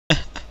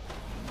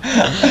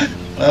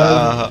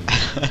uh,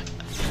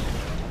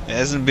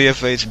 isn't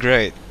BFH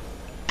great?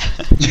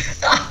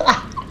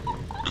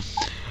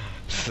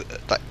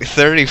 Like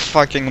 30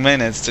 fucking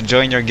minutes to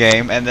join your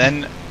game, and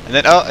then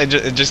oh,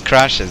 it just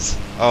crashes.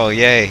 Oh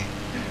yay,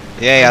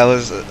 yay! I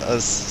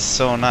was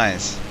so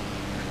nice.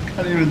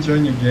 Can't even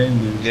join your game,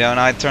 dude. You know, and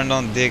I turned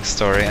on dig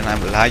story, and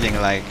I'm lagging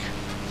like,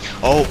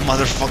 oh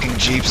motherfucking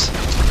jeeps,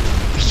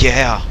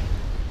 yeah,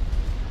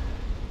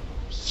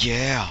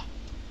 yeah.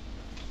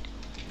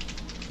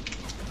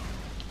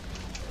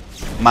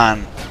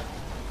 Man,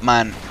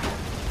 man,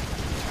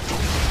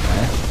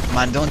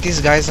 man! Don't these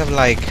guys have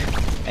like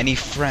any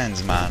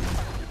friends, man?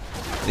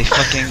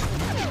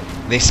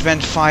 They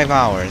spent 5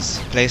 hours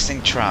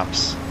placing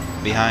traps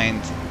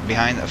behind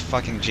a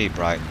fucking jeep,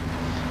 right?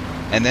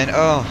 And then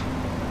oh,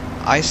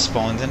 I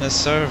spawned in a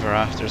server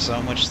after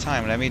so much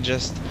time. Let me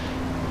just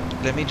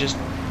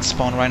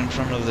spawn right in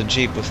front of the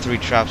jeep with 3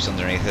 traps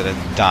underneath it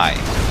and die.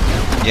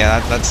 Yeah,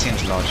 that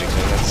seems logical.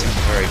 That seems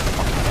very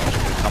fucking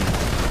logical. Come on,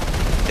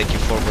 take you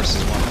 4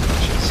 versus 1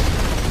 matches.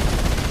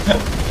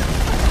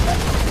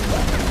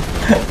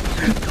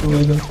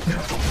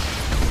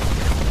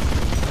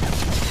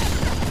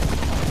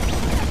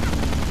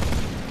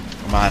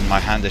 Man, my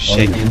hand is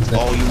shaking.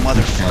 Oh, you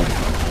motherfucker.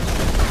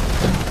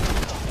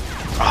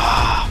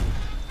 Ah,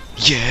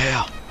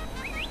 yeah.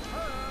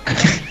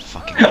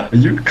 Fucking. Are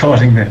you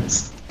recording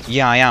this?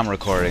 Yeah, I am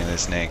recording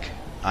this, Nick.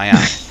 I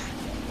am.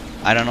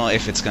 I don't know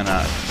if it's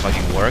gonna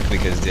fucking work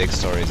because the X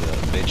story is a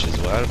bitch as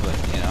well, but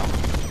you know.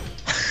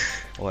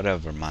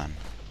 Whatever, man.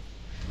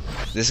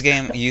 This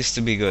game used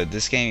to be good.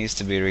 This game used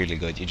to be really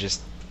good. You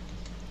just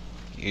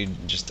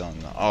don't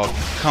know.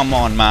 Oh, come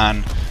on,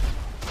 man.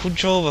 Who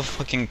drove a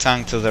fucking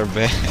tank to their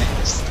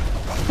base?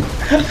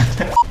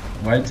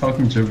 Why are you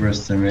talking gibberish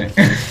to me?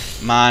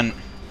 Man,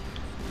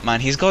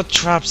 he's got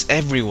traps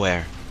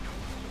everywhere.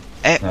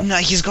 No,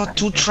 he's got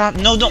 2 traps.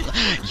 No, don't.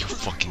 You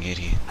fucking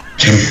idiot.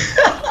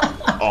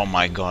 Oh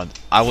my god.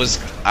 I was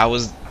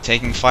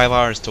taking 5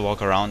 hours to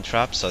walk around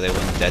traps so they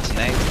wouldn't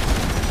detonate.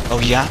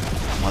 Oh yeah,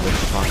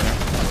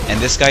 motherfucker. And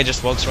this guy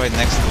just walks right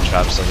next to the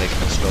trap so they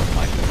can explode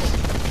my face.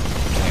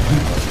 Anyway,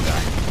 what's the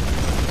guy?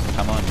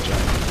 Come on, join.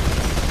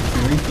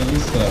 Going to the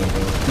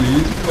server.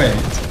 Please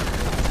wait.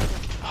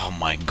 Oh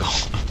my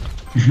god.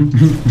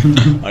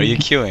 Are you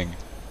queuing?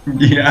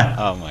 Yeah.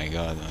 Oh my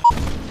god.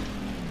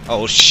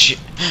 Oh shit.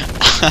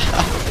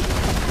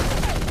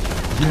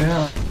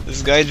 Yeah.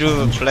 This guy drove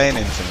a plane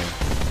into me.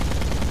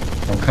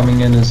 I'm coming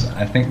in as,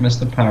 I think,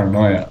 Mr.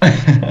 Paranoia.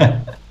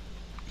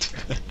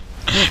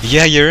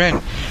 Yeah, you're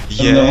in.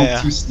 Yeah.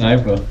 Level 2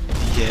 sniper.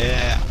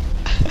 Yeah.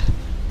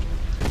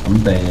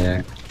 I'm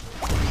there.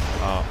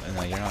 Oh,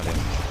 no, you're not in.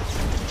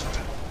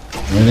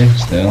 Really?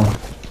 Still?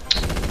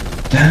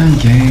 Damn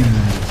game,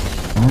 man.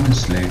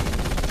 Honestly.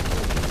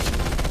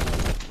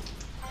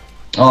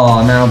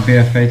 Oh, now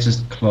BFH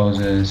just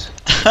closes.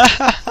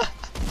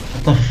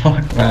 What the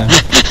fuck, man?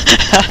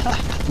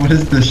 What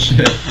is this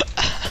shit?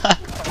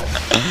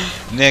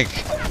 Nick,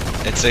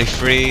 it's a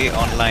free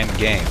online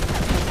game.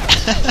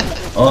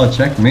 Oh,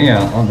 check me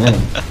out. I'm in.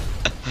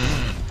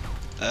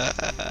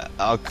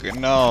 Okay,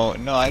 no,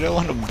 I don't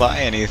want to buy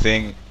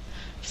anything.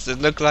 Does it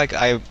look like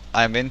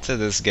I'm into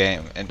this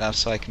game enough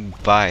so I can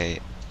buy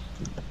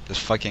this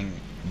fucking,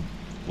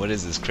 what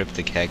is this,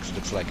 cryptic hex? It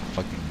looks like a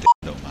fucking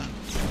dildo, man.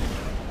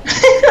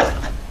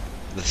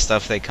 The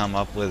stuff they come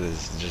up with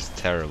is just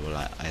terrible,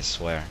 I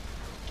swear.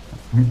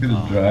 I'm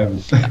gonna drive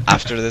it.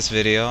 After this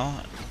video,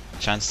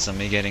 chances of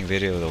me getting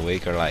video of the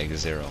week are like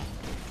 0.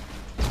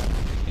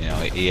 You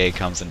know, EA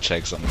comes and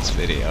checks on this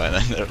video and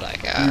then they're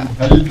like, ah.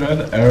 How do you drive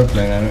the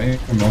airplane? I don't even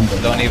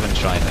remember. Don't even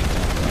try, Nick.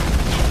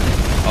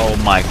 Oh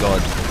my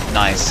god.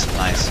 Nice.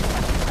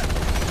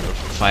 We're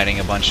fighting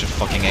a bunch of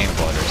fucking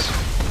aimbotters.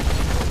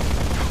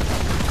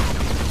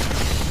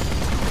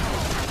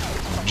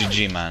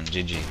 GG, man,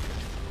 GG.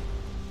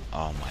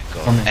 Oh my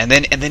god. And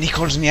then he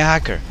calls me a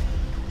hacker.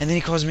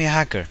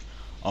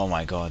 Oh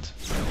my god.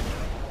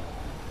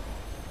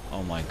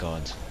 Oh my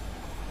god.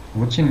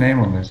 What's your name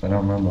on this? I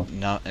don't remember.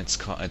 No, it's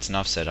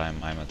Ufsat.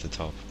 I'm at the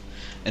top.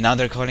 And now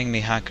they're calling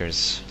me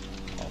hackers.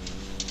 Oh,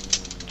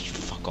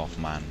 fuck off,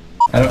 man.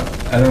 I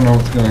don't know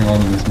what's going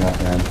on in this map,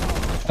 man.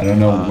 I don't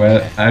know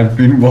where I've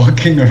been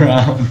walking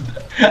around.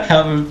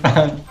 Haven't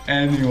found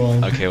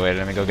anyone. Okay, wait.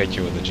 Let me go get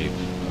you with the jeep.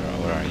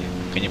 Where are you?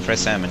 Can you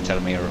press M and tell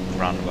me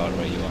around about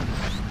where you are?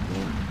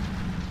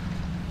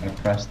 I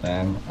pressed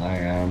M. I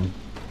am.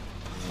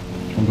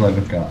 What do I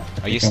look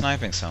at? Are you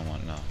sniping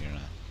someone? No, you're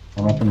not.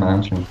 I'm at the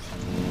mansion.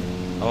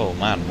 Oh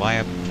man, why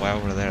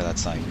over there?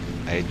 That's like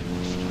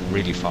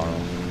really far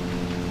off.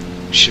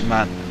 Shit,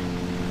 man.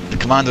 The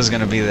commando's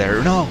gonna be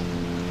there. No.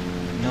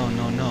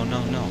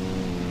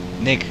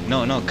 Nick,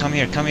 no, come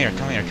here,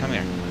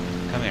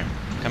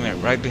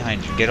 right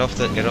behind you. Get off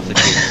the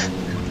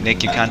jeep.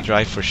 Nick, you can't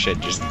drive for shit.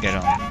 Just get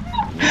on.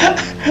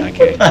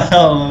 Okay. What the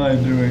hell am I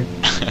doing?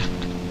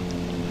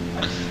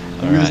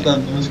 I'm gonna Alright. start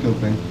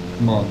no-scoping.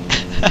 Come on.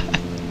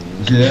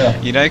 Yeah.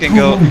 You know you can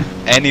go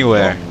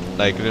anywhere.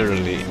 Like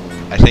literally.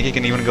 I think you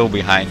can even go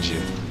behind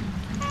you.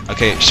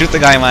 Okay, shoot the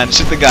guy, man.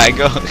 Shoot the guy.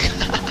 Go.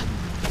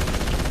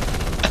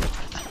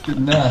 Good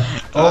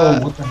enough. Oh,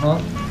 what the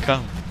hell?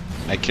 Come.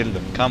 I killed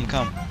him. Come,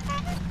 come.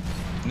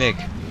 Nick.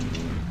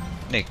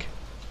 Nick.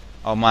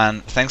 Oh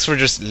man, thanks for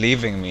just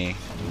leaving me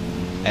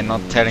and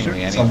not telling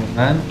me anything. Someone,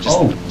 man.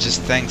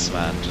 Just thanks,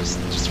 man. Just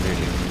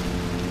really.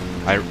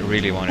 I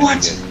really wanted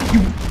What? to get.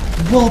 You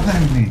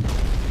wallbanged me.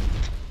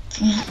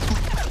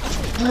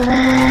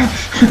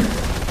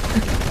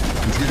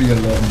 It's getting a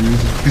lot of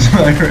music because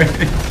I'm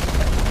ready.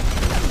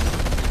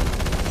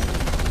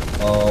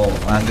 Oh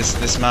Man,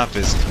 this map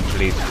is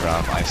complete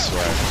crap, I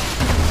swear.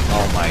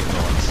 Oh my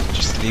god.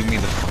 Just leave me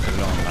the fuck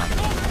alone, man.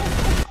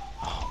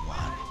 Oh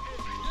man.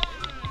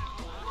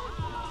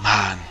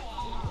 Man.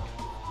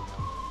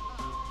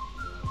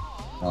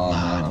 Oh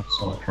man, I'm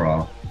so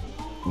proud.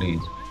 Please.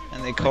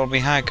 And they call me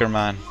hacker,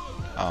 man.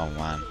 Oh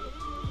man.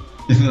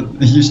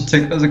 You should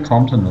take that as a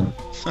compliment.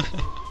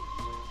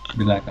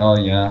 Be like, oh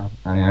yeah,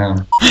 I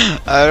am.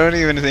 I don't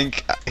even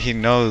think he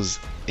knows.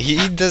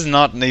 He does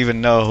not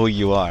even know who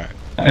you are.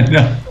 I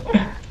know.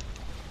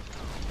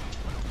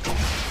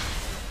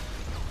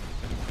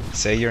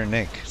 Say you're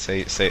Nick.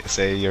 Say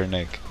you're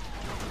Nick.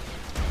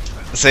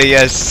 Say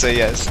yes. Say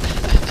yes.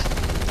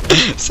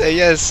 Say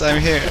yes. I'm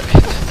here.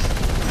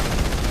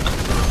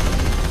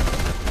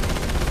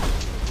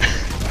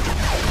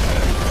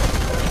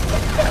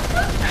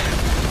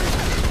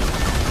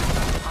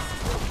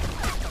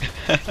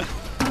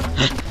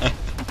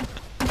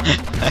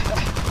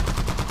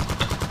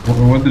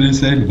 What did he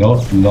say?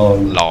 Lol. Lol.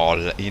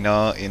 Lol. You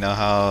know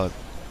how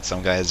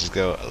some guys just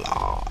go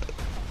lol.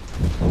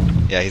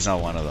 Yeah, he's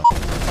not one of them.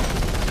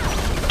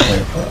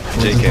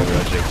 JK, bro.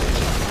 JK.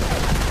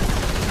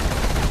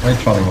 Why are you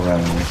trolling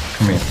around me?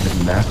 Come here,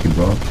 little nasty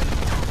bro.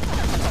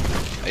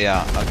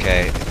 Yeah.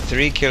 Okay.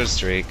 3 kill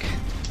streak,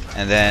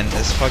 and then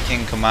this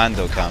fucking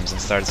commando comes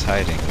and starts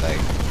hiding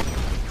like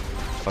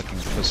fucking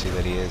pussy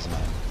that he is,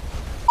 man.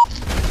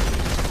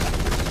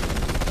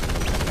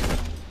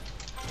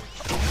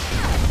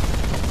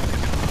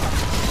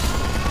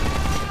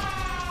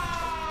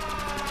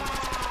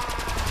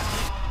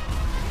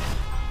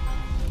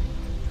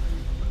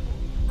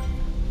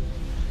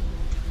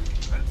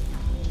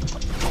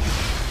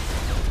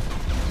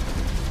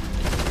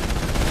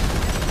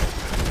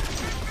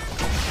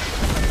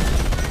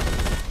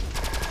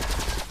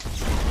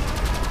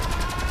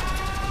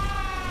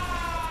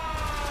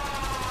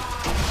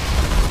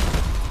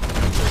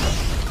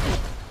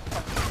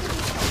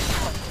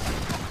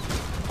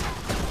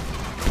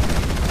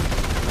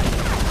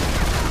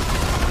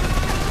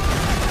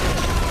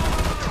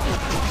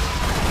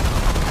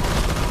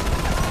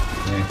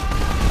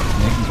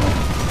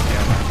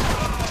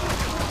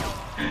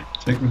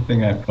 Check the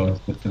thing I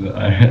posted to the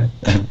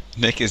IRS.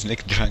 Nick is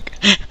Nick drunk.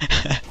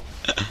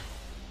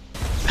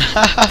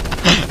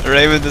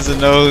 Reaven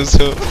doesn't know who's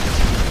who.